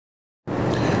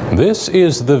This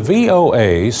is the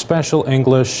VOA Special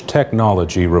English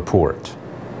Technology Report.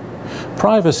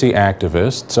 Privacy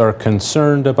activists are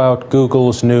concerned about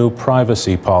Google's new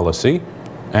privacy policy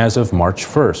as of March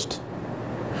 1st.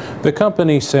 The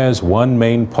company says one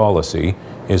main policy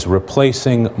is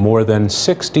replacing more than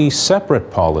 60 separate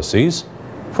policies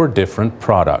for different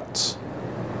products.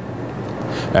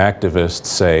 Activists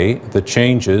say the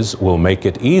changes will make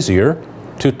it easier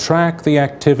to track the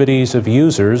activities of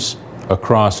users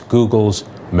across Google's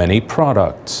many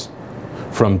products,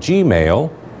 from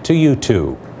Gmail to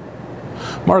YouTube.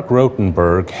 Mark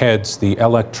Rotenberg heads the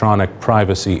Electronic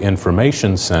Privacy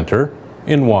Information Center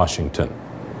in Washington.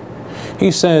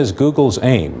 He says Google's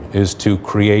aim is to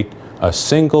create a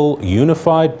single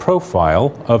unified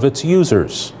profile of its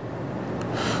users.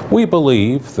 We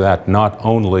believe that not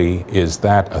only is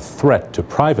that a threat to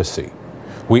privacy,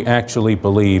 we actually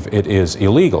believe it is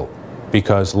illegal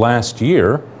because last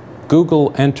year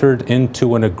Google entered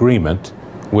into an agreement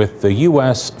with the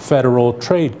U.S. Federal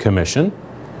Trade Commission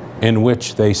in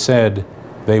which they said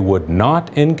they would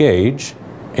not engage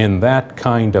in that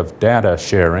kind of data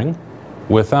sharing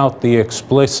without the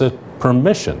explicit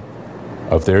permission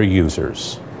of their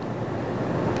users.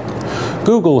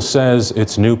 Google says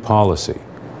its new policy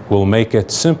will make it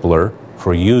simpler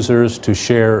for users to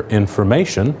share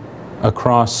information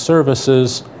across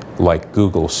services like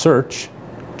Google Search,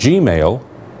 Gmail,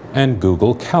 and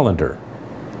Google Calendar.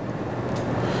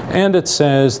 And it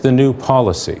says the new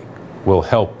policy will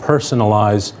help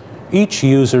personalize each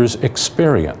user's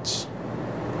experience.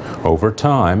 Over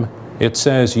time, it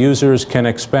says users can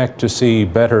expect to see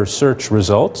better search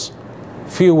results,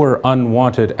 fewer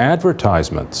unwanted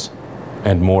advertisements,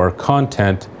 and more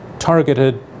content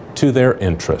targeted to their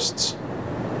interests.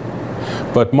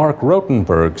 But Mark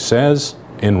Rotenberg says,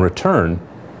 in return,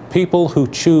 people who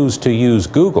choose to use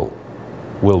Google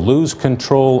will lose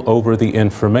control over the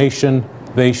information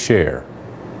they share.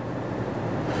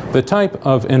 The type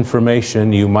of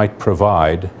information you might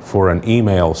provide for an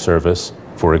email service,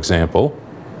 for example,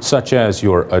 such as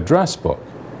your address book,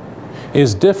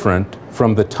 is different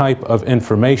from the type of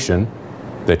information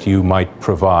that you might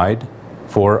provide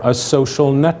for a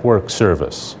social network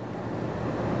service.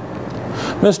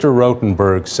 Mr.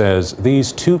 Rotenberg says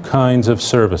these two kinds of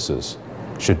services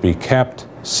should be kept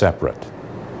separate.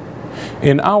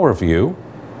 In our view,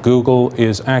 Google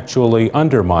is actually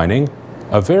undermining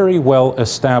a very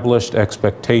well-established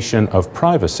expectation of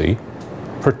privacy,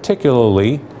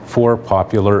 particularly for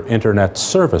popular internet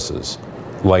services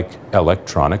like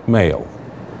electronic mail.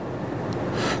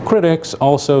 Critics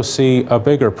also see a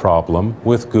bigger problem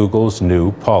with Google's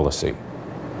new policy.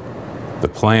 The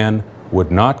plan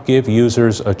would not give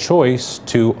users a choice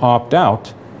to opt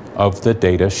out of the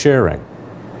data sharing.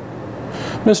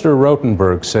 Mr.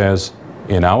 Rotenberg says,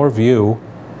 in our view,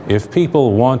 if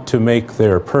people want to make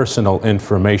their personal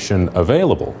information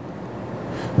available,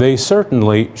 they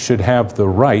certainly should have the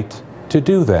right to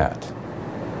do that.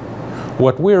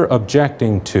 What we're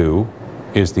objecting to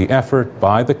is the effort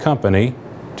by the company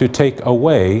to take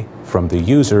away from the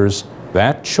users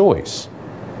that choice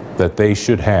that they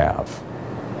should have.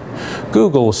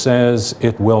 Google says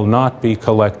it will not be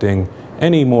collecting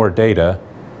any more data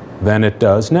than it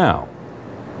does now.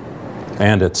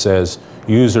 And it says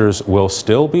users will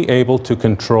still be able to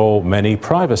control many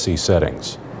privacy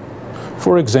settings.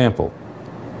 For example,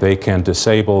 they can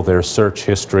disable their search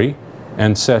history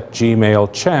and set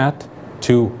Gmail chat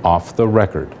to off the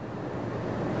record.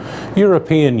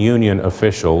 European Union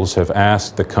officials have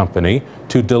asked the company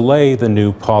to delay the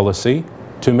new policy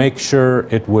to make sure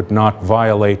it would not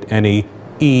violate any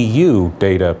EU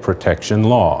data protection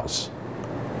laws.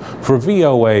 For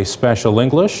VOA Special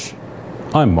English,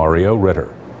 I'm Mario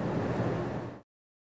Ritter.